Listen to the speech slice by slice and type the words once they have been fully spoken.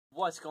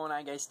What's going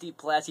on, guys? Steve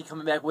Pulaski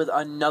coming back with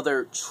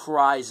another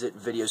Tries It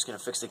video. Just gonna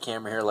fix the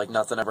camera here like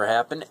nothing ever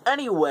happened.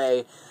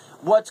 Anyway,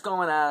 what's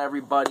going on,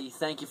 everybody?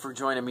 Thank you for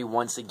joining me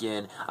once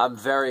again. I'm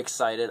very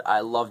excited.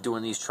 I love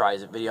doing these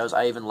Tries It videos.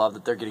 I even love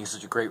that they're getting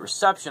such a great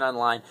reception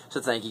online,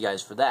 so thank you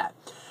guys for that.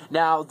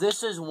 Now,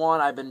 this is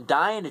one I've been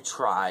dying to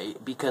try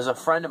because a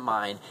friend of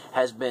mine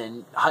has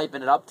been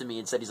hyping it up to me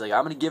and said, he's like,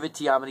 I'm going to give it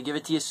to you, I'm going to give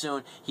it to you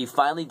soon. He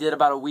finally did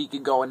about a week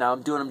ago, and now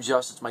I'm doing him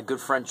justice. My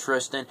good friend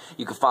Tristan.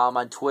 You can follow him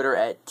on Twitter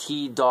at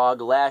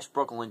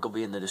TDogLashbrook. Link will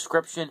be in the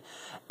description.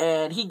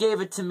 And he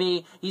gave it to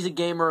me. He's a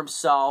gamer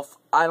himself.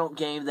 I don't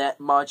game that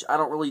much. I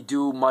don't really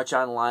do much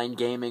online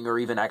gaming or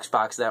even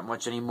Xbox that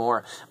much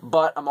anymore.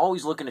 But I'm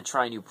always looking to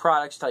try new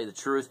products, tell you the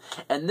truth.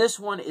 And this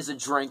one is a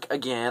drink,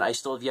 again. I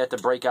still have yet to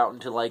break out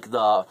into, like,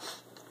 the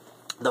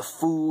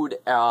food,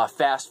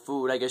 fast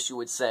food, I guess you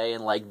would say,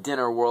 and, like,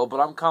 dinner world. But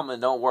I'm coming,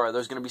 don't worry.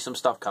 There's going to be some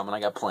stuff coming. I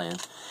got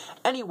plans.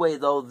 Anyway,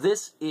 though,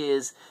 this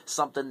is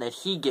something that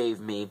he gave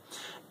me.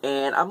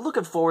 And I'm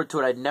looking forward to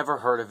it. I'd never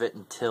heard of it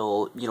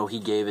until, you know, he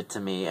gave it to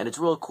me. And it's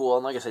real cool.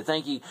 And like I said,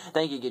 thank you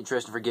again,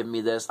 Tristan, for giving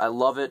me this. I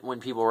love it when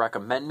people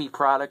recommend me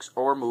products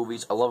or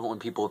movies. I love it when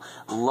people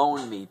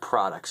loan me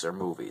products or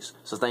movies.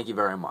 So thank you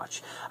very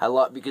much. I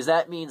love, because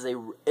that means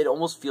it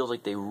almost feels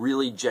like they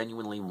really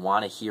genuinely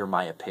want to hear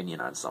my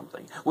opinion on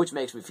something, which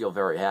makes me feel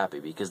very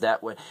happy, because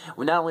that way,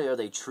 not only are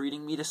they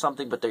treating me to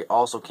something, but they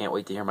also can't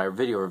wait to hear my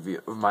video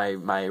review,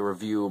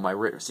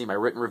 see my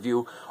written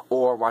review,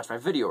 or watch my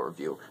video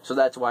review. So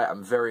that's why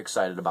I'm very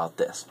excited about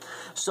this.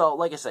 So,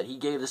 like I said, he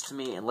gave this to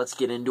me, and let's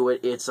get into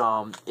it. It's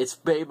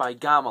made by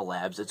Gamma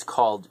Labs. It's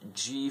called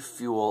G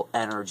Fuel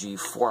Energy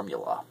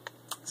Formula.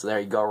 So there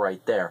you go,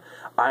 right there.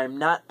 I'm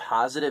not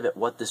positive at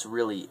what this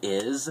really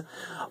is.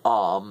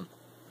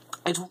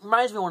 It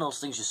reminds me of one of those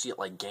things you see at,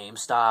 like,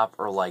 GameStop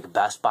or, like,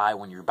 Best Buy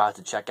when you're about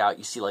to check out.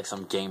 You see, like,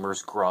 some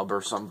gamer's grub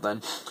or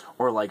something,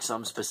 or, like,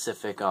 some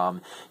specific,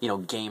 you know,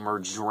 gamer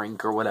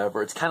drink or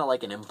whatever. It's kind of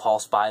like an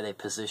impulse buy. They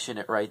position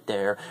it right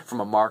there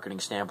from a marketing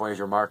standpoint as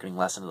your marketing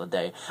lesson of the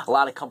day. A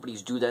lot of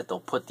companies do that. They'll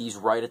put these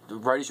right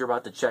as you're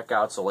about to check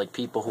out. So, like,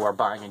 people who are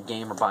buying a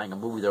game or buying a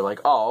movie, they're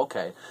like, oh,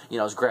 okay, you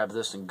know, let's grab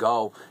this and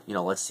go. You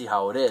know, let's see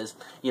how it is.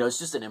 You know, it's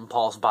just an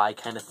impulse buy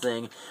kind of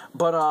thing.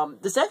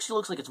 But this actually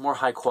looks like it's more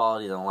high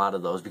quality than a lot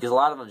of those, because a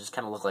lot of them just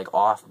kind of look like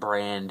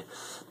off-brand,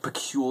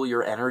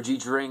 peculiar energy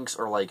drinks,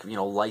 or, like, you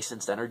know,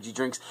 licensed energy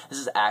drinks. This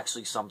is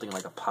actually something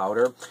like a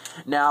powder.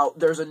 Now,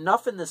 there's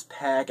enough in this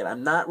pack, and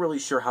I'm not really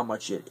sure how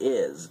much it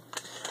is,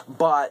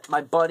 but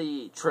my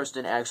buddy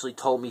Tristan actually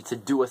told me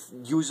to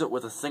use it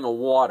with a thing of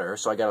water.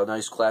 So I got a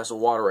nice glass of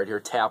water right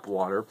here, tap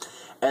water,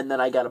 and then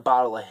I got a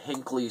bottle of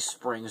Hinkley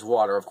Springs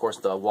water. Of course,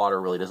 the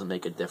water really doesn't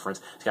make a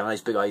difference. It's got a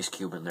nice big ice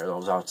cube in there that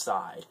was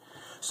outside.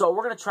 So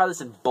we're going to try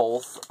this in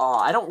both.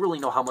 I don't really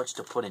know how much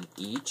to put in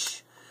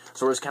each,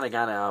 so we're just kind of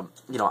going to,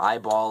 you know,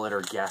 eyeball it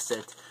or guess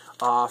it.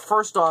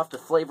 First off, the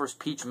flavor's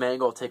peach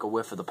mango. I'll take a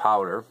whiff of the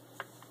powder.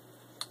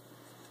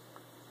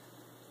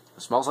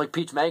 It smells like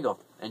peach mango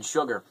and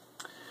sugar.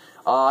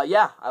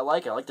 Yeah, I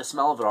like it. I like the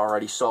smell of it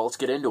already, so let's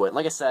get into it.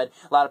 Like I said,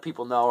 a lot of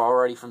people know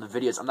already from the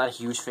videos, I'm not a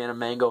huge fan of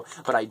mango,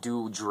 but I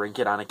do drink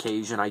it on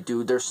occasion.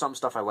 There's some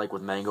stuff I like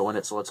with mango in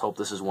it, so let's hope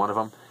this is one of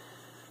them.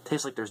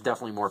 Tastes like there's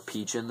definitely more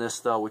peach in this,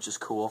 though, which is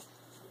cool.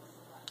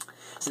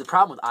 See, the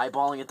problem with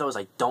eyeballing it, though, is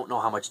I don't know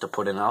how much to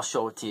put in. I'll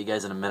show it to you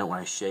guys in a minute when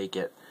I shake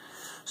it.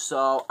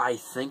 So, I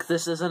think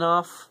this is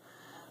enough.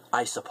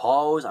 I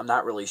suppose. I'm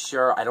not really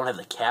sure. I don't have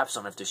the cap, so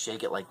I'm going to have to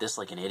shake it like this,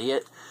 like an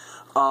idiot.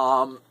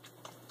 But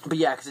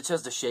yeah, because it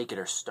says to shake it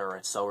or stir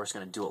it, so we're just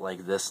going to do it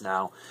like this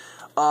now.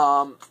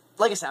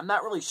 Like I said, I'm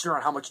not really sure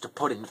on how much to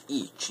put in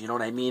each, you know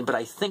what I mean? But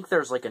I think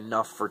there's, like,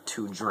 enough for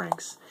 2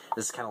 drinks.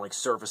 This is kind of like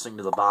surfacing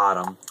to the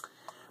bottom.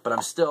 But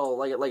I'm still,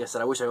 like I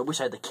said, I wish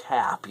I had the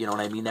cap, you know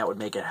what I mean? That would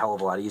make it a hell of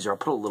a lot easier. I'll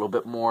put a little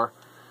bit more.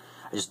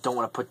 I just don't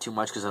want to put too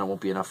much, because then it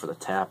won't be enough for the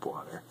tap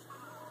water.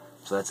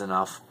 So that's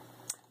enough.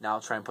 Now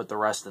I'll try and put the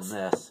rest in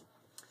this.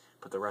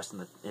 Put the rest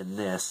in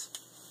this.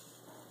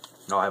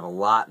 No, I have a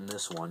lot in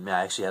this one. Man,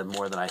 I actually had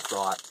more than I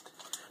thought.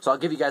 So I'll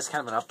give you guys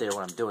kind of an update of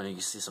what I'm doing. You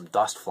can see some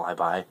dust fly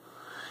by.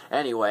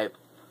 Anyway,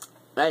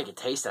 now you can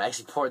taste it. I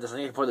actually poured this. I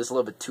think I poured this a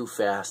little bit too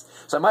fast.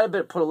 So I might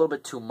have put a little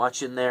bit too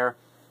much in there.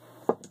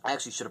 I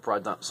actually should have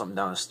brought something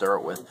down to stir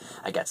it with.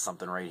 I got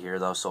something right here,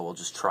 though, so we'll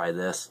just try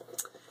this.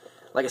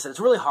 Like I said,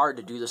 it's really hard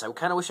to do this. I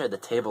kind of wish I had the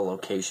table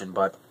location,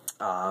 but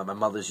my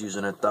mother's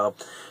using it, though.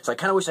 So I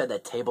kind of wish I had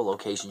that table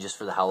location just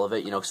for the hell of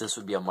it, you know, because this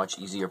would be a much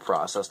easier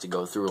process to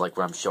go through, like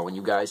what I'm showing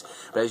you guys.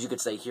 But as you can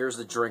see, here's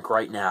the drink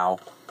right now.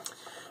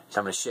 So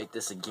I'm going to shake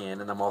this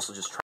again, and I'm also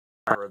just trying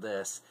for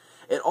this.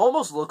 It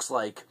almost looks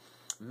like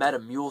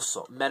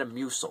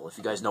Metamucil, if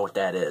you guys know what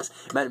that is.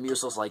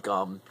 Metamucil is like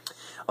a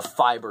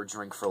fiber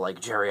drink for, like,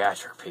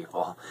 geriatric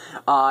people.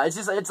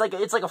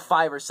 It's like a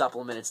fiber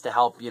supplement. It's to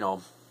help, you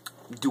know,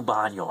 do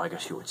banyo, I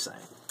guess you would say.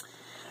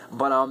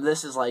 But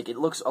this is like, it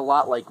looks a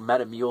lot like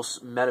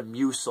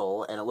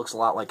Metamucil, and it looks a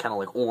lot like kind of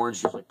like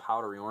orange juice, like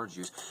powdery orange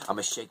juice. I'm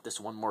gonna shake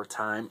this one more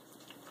time.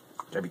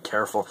 Gotta be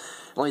careful.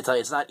 Let me tell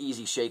you, it's not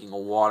easy shaking a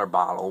water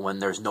bottle when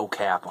there's no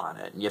cap on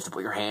it, and you have to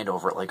put your hand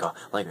over it like a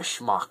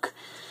schmuck.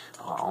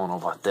 Oh, I don't know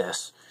about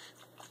this.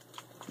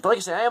 But like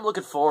I said, I am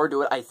looking forward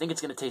to it. I think it's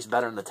going to taste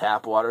better in the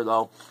tap water,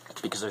 though,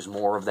 because there's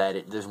more of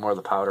that. There's more of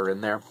the powder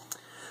in there.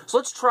 So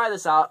let's try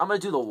this out. I'm going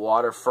to do the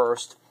water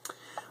first.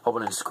 Hope I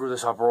didn't screw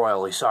this up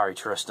royally. Sorry,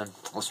 Tristan.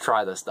 Let's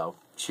try this, though.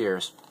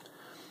 Cheers.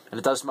 And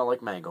it does smell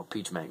like mango.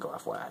 Peach mango,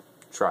 FYI.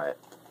 Try it.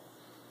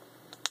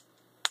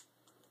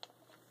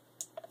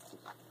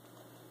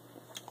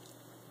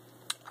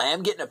 I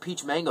am getting a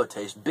peach mango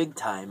taste, big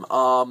time.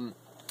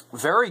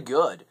 Very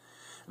good.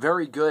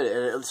 Very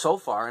good so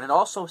far. And it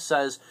also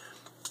says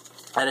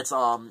that it's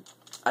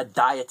a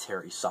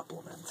dietary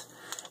supplement.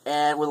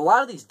 And with a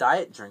lot of these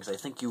diet drinks, I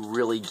think you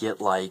really get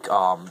like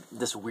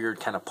this weird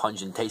kind of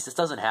pungent taste. This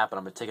doesn't happen.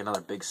 I'm going to take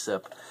another big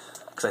sip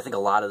because I think a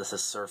lot of this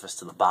has surfaced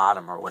to the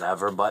bottom or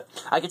whatever. But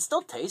I can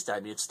still taste it. I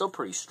mean, it's still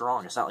pretty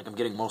strong. It's not like I'm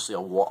getting mostly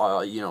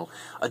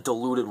a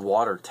diluted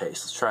water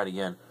taste. Let's try it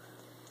again.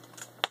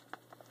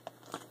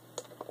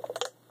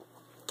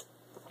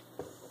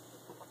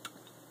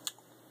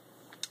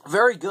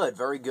 Very good,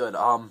 very good.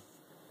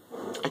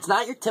 It's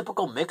not your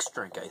typical mixed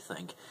drink, I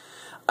think.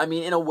 I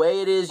mean, in a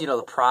way it is,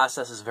 the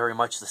process is very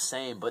much the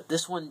same, but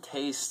this one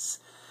tastes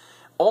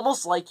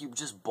almost like you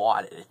just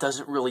bought it. It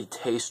doesn't really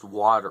taste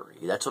watery.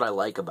 That's what I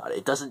like about it.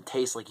 It doesn't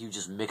taste like you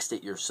just mixed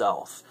it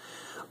yourself.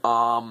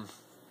 I'm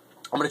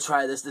going to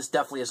try this. This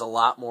definitely has a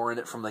lot more in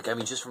it from,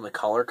 just from the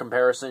color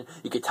comparison.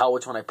 You could tell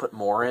which one I put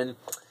more in.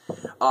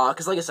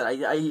 Because, like I said,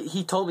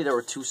 he told me there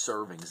were 2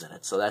 servings in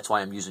it, so that's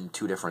why I'm using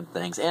 2 different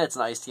things. And it's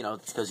nice,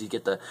 because you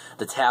get the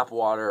tap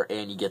water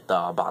and you get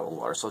the bottled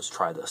water. So let's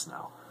try this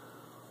now.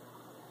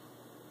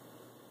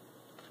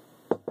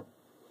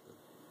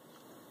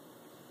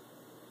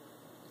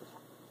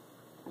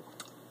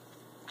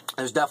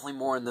 There's definitely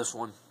more in this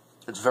one.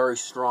 It's very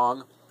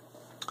strong.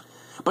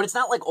 But it's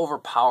not, like,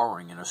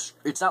 overpowering.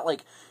 It's not,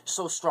 like,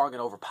 so strong it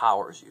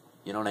overpowers you.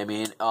 You know what I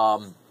mean?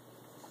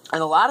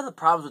 And a lot of the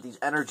problems with these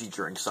energy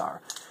drinks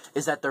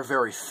is that they're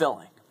very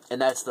filling.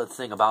 And that's the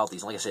thing about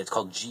these. Like I said, it's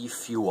called G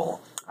Fuel.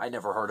 I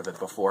never heard of it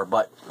before.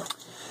 But,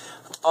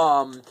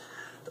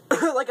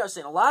 like I was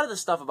saying, a lot of the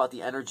stuff about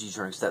the energy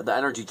drinks, the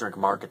energy drink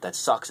market that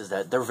sucks is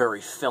that they're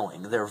very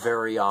filling. They're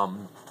very,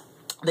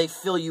 they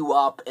fill you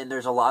up, and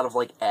there's a lot of,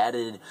 like,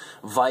 added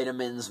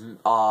vitamins,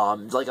 a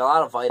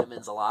lot of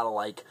vitamins, a lot of,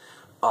 like,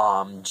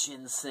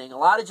 ginseng, a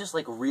lot of just,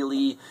 like,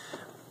 really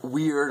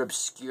weird,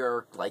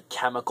 obscure, like,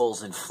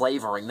 chemicals and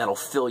flavoring that'll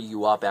fill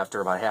you up after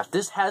about half.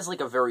 This has,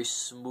 like, a very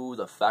smooth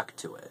effect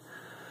to it.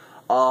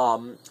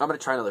 I'm going to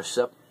try another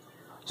sip.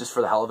 Just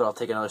for the hell of it, I'll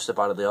take another sip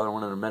out of the other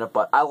one in a minute.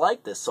 But I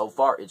like this so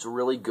far. It's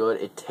really good.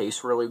 It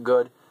tastes really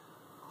good.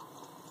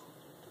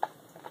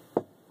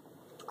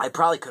 I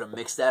probably could have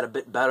mixed that a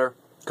bit better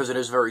because it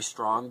is very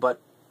strong. But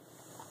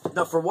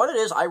no, for what it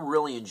is, I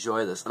really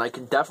enjoy this. And I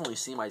can definitely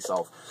see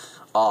myself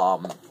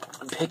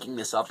picking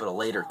this up at a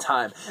later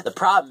time. The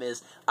problem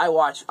is,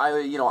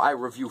 I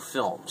review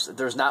films.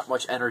 There's not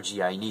much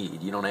energy I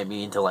need, you know what I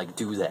mean, to, like,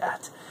 do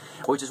that.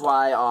 Which is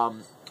why,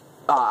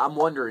 I'm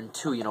wondering,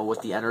 too,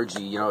 what the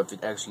energy, if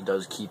it actually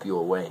does keep you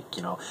awake,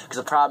 Because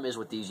the problem is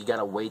with these, you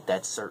gotta wait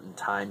that certain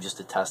time just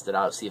to test it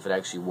out, see if it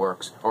actually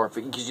works. Or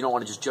because you don't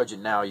want to just judge it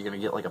now, you're gonna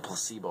get, like, a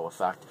placebo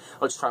effect.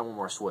 Let's try one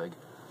more swig.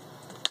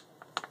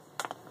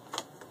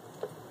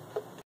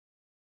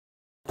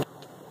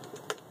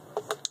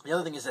 The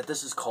other thing is that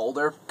this is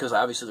colder, because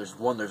obviously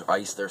there's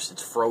ice there,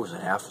 it's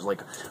frozen. Half is like,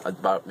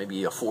 about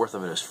maybe a fourth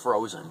of it is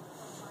frozen.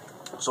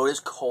 So it is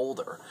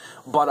colder.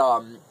 But,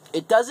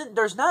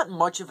 there's not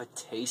much of a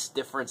taste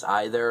difference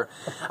either.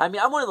 I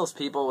mean, I'm one of those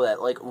people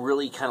that, like,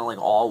 really kind of like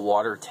all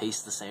water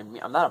tastes the same to me.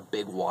 I'm not a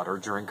big water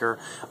drinker,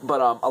 but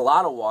a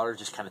lot of water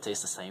just kind of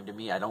tastes the same to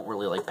me. I don't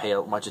really, like, pay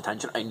much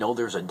attention. I know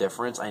there's a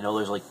difference. I know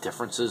there's, like,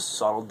 differences,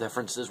 subtle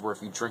differences, where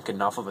if you drink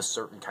enough of a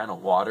certain kind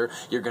of water,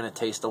 you're going to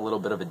taste a little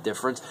bit of a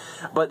difference.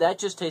 But that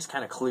just tastes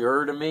kind of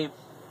clearer to me.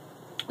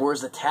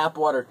 Whereas the tap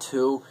water,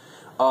 too,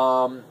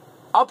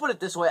 I'll put it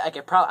this way, I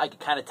could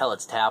kind of tell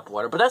it's tap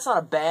water, but that's not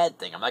a bad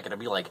thing. I'm not going to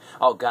be like,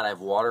 oh, God, I have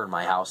water in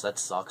my house. That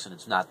sucks, and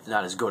it's not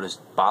as good as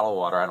bottled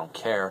water. I don't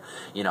care.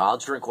 I'll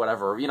drink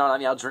whatever, you know what I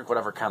mean? I'll drink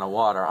whatever kind of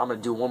water. I'm going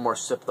to do one more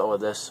sip, though, of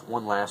this.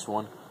 One last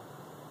one.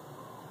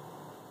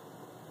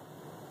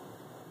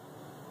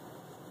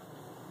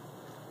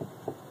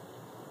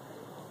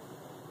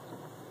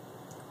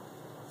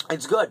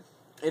 It's good.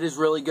 It is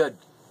really good.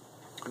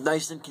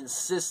 Nice and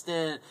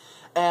consistent.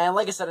 And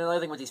like I said, another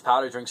thing with these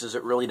powder drinks is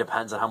it really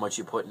depends on how much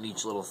you put in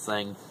each little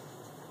thing.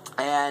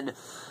 And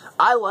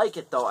I like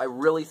it, though. I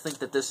really think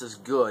that this is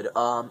good.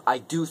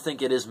 I do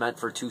think it is meant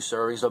for 2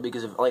 servings, though,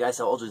 because, like I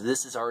said,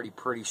 this is already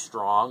pretty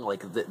strong,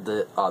 like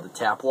the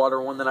tap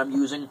water one that I'm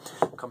using,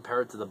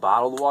 compared to the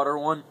bottled water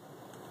one.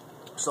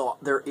 So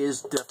there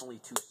is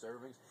definitely 2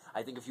 servings.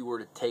 I think if you were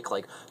to take,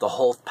 like, the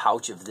whole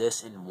pouch of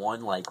this in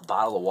one, like,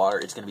 bottle of water,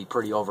 it's going to be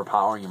pretty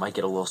overpowering. You might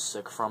get a little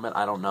sick from it.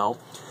 I don't know.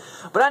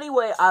 But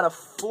anyway, out of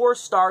 4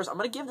 stars, I'm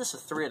going to give this a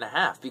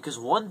 3.5, because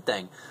one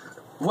thing,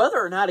 whether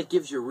or not it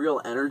gives you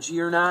real energy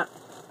or not,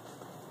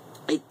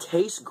 It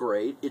tastes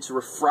great. It's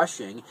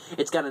refreshing.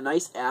 It's got a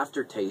nice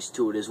aftertaste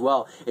to it as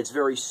well. It's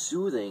very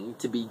soothing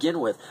to begin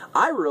with.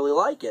 I really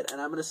like it,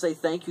 and I'm going to say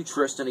thank you,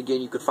 Tristan.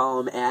 Again, you could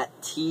follow him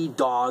at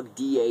TDawg,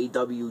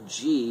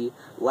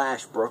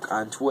 Lashbrook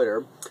on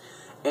Twitter.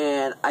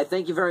 And I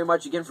thank you very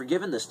much again for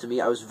giving this to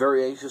me. I was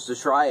very anxious to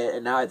try it,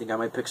 and now I think I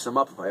might pick some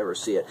up if I ever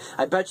see it.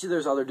 I bet you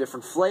there's other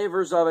different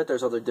flavors of it.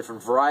 There's other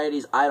different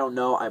varieties. I don't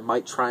know. I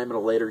might try them at a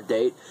later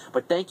date.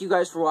 But thank you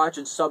guys for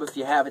watching. Sub if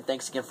you haven't.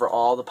 Thanks again for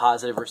all the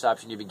positive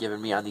reception you've been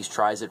giving me on these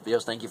Tries It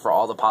videos. Thank you for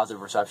all the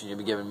positive reception you've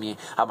been giving me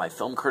on my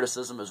film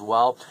criticism as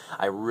well.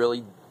 I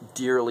really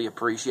dearly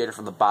appreciate it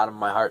from the bottom of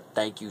my heart.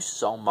 Thank you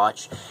so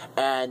much.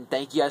 And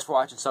thank you guys for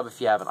watching. Sub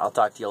if you haven't. I'll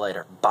talk to you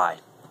later. Bye.